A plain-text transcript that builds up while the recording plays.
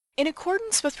In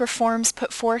accordance with reforms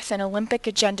put forth in Olympic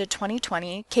Agenda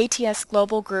 2020, KTS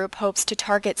Global Group hopes to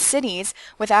target cities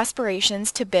with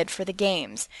aspirations to bid for the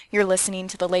Games. You're listening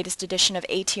to the latest edition of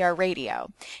ATR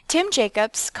Radio. Tim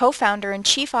Jacobs, co-founder and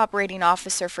chief operating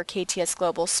officer for KTS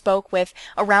Global, spoke with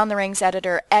Around the Rings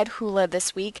editor Ed Hula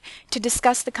this week to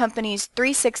discuss the company's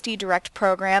 360 Direct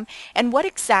program and what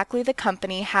exactly the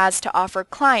company has to offer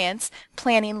clients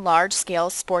planning large-scale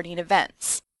sporting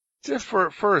events. Just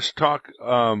first, talk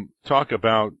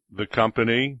about the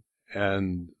company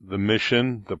and the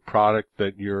mission, the product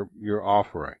that you're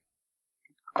offering.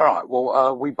 All right.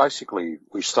 Well,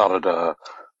 we started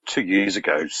 2 years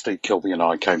ago. Steve Kilby and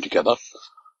I came together,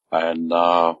 and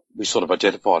we sort of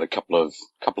identified a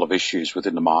couple of issues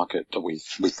within the market that we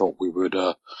thought we would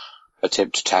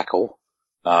attempt to tackle.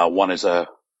 One is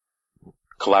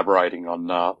collaborating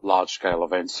on large scale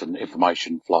events and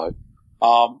information flow.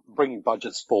 Bringing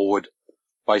budgets forward,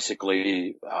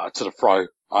 basically, to the fro,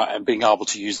 and being able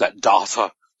to use that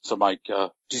data to make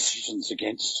decisions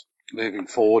against moving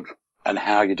forward and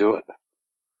how you do it.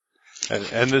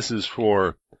 And this is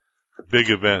for big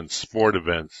events, sport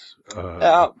events,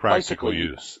 practical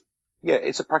use. Yeah,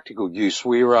 it's a practical use.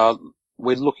 We're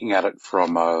looking at it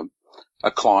from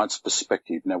a client's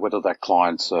perspective. Now, whether that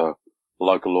client's a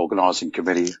local organising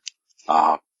committee,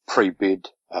 pre-bid,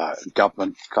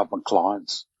 government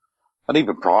clients, and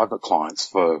even private clients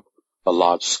for the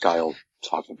large scale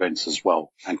type events as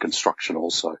well, and construction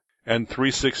also. And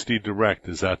 360 Direct,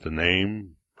 is that the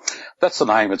name? That's the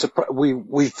name.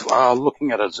 We've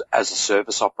looking at it as a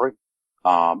service offering,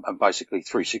 and basically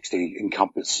 360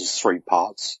 encompasses three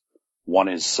parts. One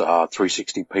is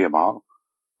 360 PMR,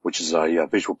 which is a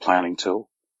visual planning tool.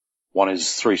 One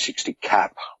is 360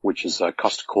 CAP, which is a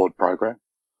cost accord program.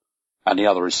 And the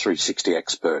other is 360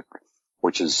 Expert,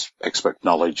 which is expert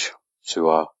knowledge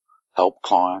to help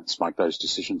clients make those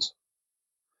decisions.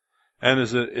 And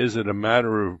is it a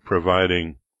matter of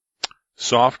providing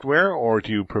software, or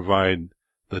do you provide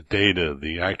the data,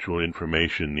 the actual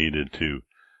information needed to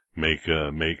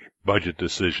make budget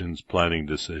decisions, planning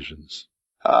decisions?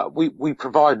 We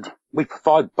provide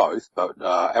both, but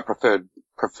our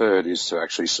preferred is to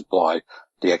actually supply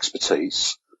the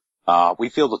expertise. We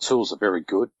feel the tools are very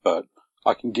good, but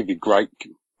I can give you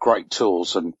great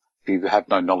tools, and if you have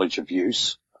no knowledge of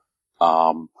use,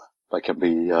 they can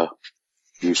be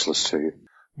useless to you.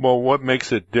 Well, what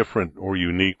makes it different or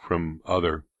unique from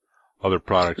other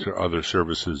products or other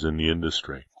services in the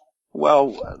industry?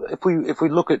 Well, if we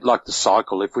look at like the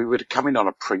cycle, if we were to come in on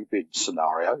a pre-bid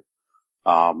scenario,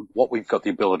 what we've got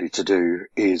the ability to do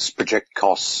is project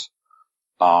costs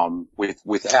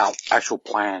without actual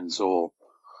plans or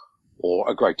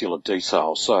a great deal of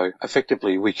detail. So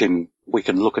effectively we can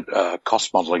look at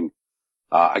cost modelling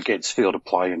against field of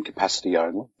play and capacity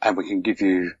only, and we can give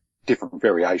you different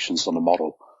variations on the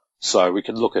model. So we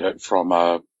can look at it from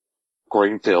a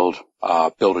greenfield,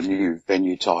 build a new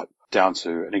venue type, down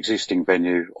to an existing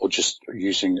venue, or just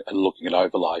using and looking at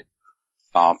overlay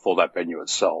for that venue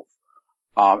itself.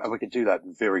 And we can do that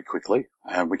very quickly,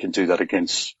 and we can do that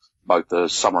against both the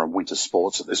summer and winter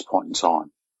sports at this point in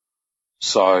time.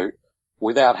 So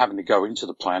without having to go into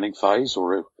the planning phase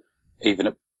or even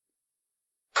at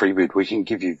pre-bid, we can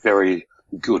give you very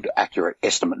good, accurate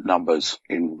estimate numbers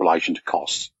in relation to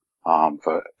costs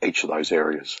for each of those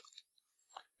areas.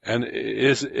 And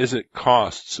is it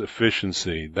costs,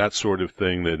 efficiency, that sort of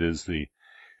thing that is the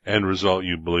end result,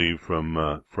 you believe,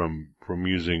 from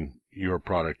using your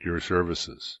product, your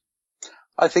services?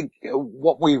 I think the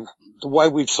way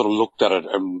we've sort of looked at it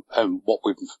and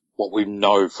what we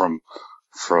know from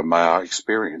our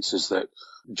experience is that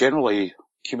generally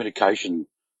communication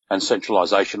and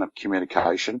centralisation of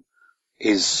communication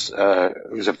is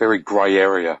a very grey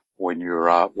area when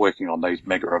you're working on these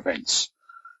mega events.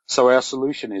 So our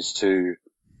solution is to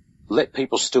let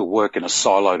people still work in a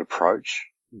siloed approach,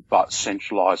 but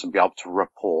centralise and be able to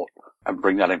report and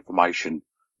bring that information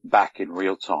back in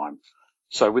real time.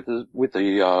 So with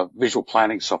the visual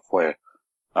planning software,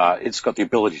 it's got the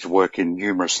ability to work in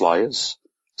numerous layers.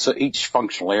 So each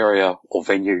functional area or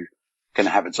venue can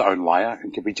have its own layer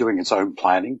and can be doing its own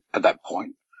planning at that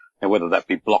point. And whether that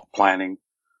be block planning,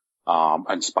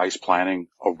 and space planning,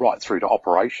 or right through to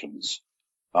operations,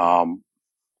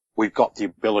 we've got the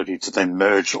ability to then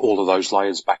merge all of those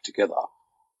layers back together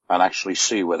and actually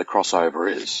see where the crossover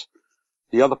is.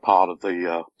 The other part of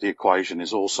the equation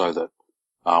is also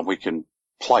that we can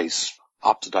place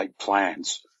up-to-date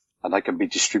plans, and they can be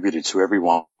distributed to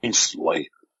everyone instantly,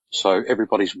 so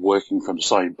everybody's working from the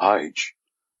same page.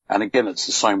 And again, it's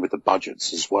the same with the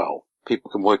budgets as well. People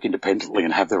can work independently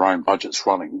and have their own budgets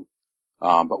running,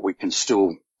 but we can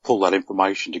still pull that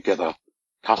information together,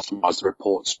 customize the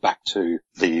reports back to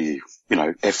the,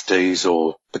 FDs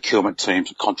or procurement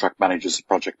teams, contract managers,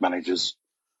 project managers,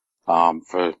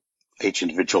 for each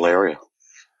individual area.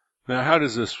 Now, how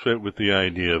does this fit with the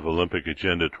idea of Olympic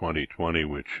Agenda 2020,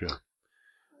 which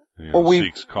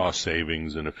seeks cost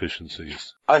savings and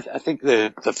efficiencies? I think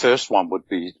the first one would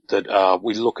be that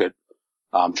we look at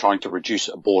trying to reduce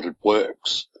aborted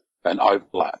works and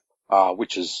overlap,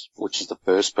 which is the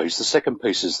first piece. The second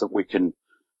piece is that we can,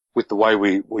 with the way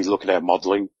we look at our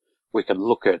modelling, we can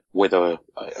look at whether,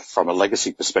 from a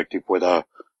legacy perspective, whether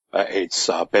it's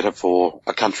better for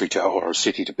a country or a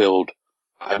city to build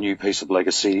a new piece of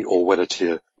legacy, or whether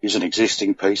to use an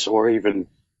existing piece, or even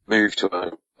move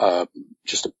to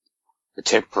just a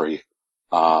temporary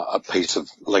a piece of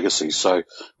legacy. So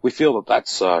we feel that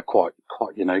that's quite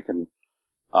unique and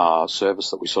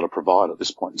service that we sort of provide at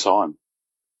this point in time.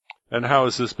 And how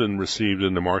has this been received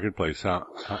in the marketplace?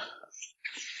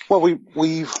 Well,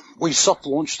 we soft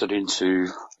launched it into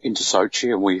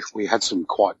Sochi, and we had some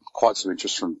quite some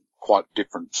interest from quite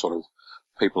different sort of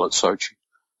people at Sochi.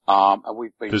 And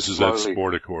we've been This is at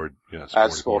Sport Accord, yes.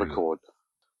 At Sport Accord.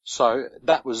 So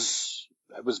it was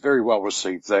very well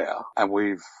received there, and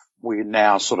we're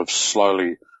now sort of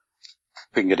slowly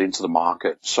putting it into the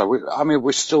market. So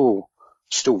we're still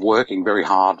working very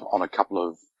hard on a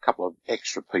couple of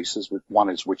extra pieces.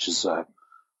 Which is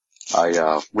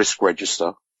a risk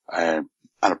register and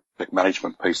a project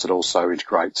management piece that also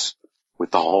integrates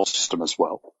with the whole system as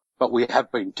well. But we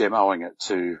have been demoing it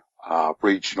to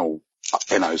regional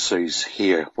NOCs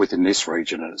here within this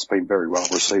region, and it's been very well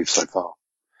received so far.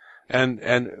 And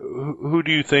who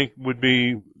do you think would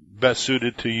be best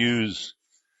suited to use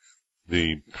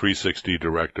the 360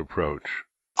 direct approach?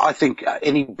 I think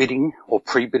any bidding or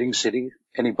pre-bidding city,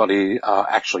 anybody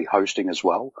actually hosting as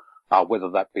well,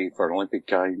 whether that be for Olympic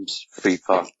Games,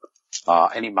 FIFA,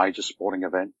 any major sporting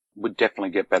event, would definitely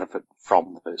get benefit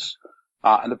from this.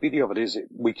 And the beauty of it is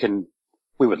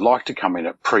we would like to come in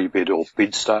at pre-bid or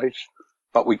bid stage,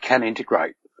 but we can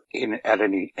integrate in at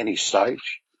any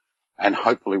stage, and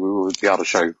hopefully we will be able to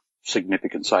show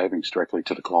significant savings directly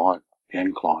to the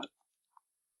end client.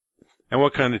 And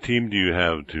what kind of team do you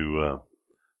have to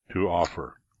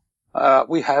offer?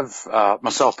 We have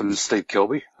myself and Steve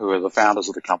Kilby, who are the founders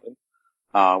of the company.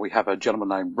 We have a gentleman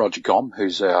named Roger Gom,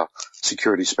 who's our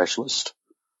security specialist.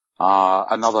 We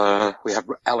have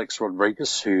Alex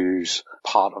Rodriguez, who's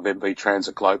part of MV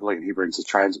Transit globally, and he brings the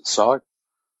transit side.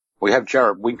 We have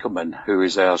Jared Winkleman, who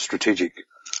is our strategic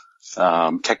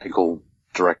technical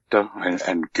director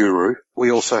and guru.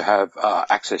 We also have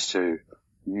access to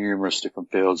numerous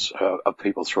different fields of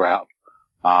people throughout,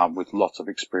 with lots of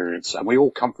experience, and we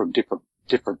all come from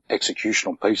different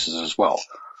executional pieces as well.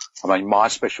 I mean, my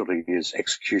specialty is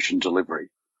execution delivery.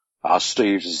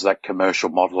 Steve's is that commercial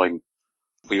modelling.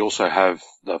 We also have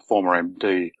the former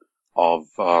MD of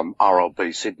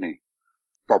RLB Sydney,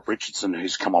 Rob Richardson,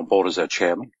 who's come on board as our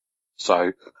chairman.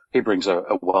 So he brings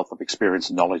a wealth of experience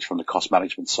and knowledge from the cost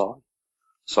management side.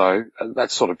 So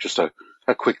that's sort of just a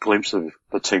quick glimpse of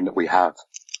the team that we have.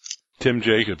 Tim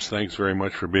Jacobs, thanks very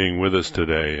much for being with us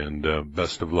today, and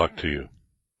best of luck to you.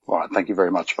 All right, thank you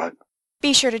very much, mate.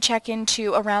 Be sure to check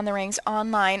into Around the Rings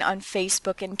online on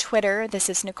Facebook and Twitter. This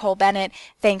is Nicole Bennett.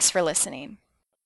 Thanks for listening.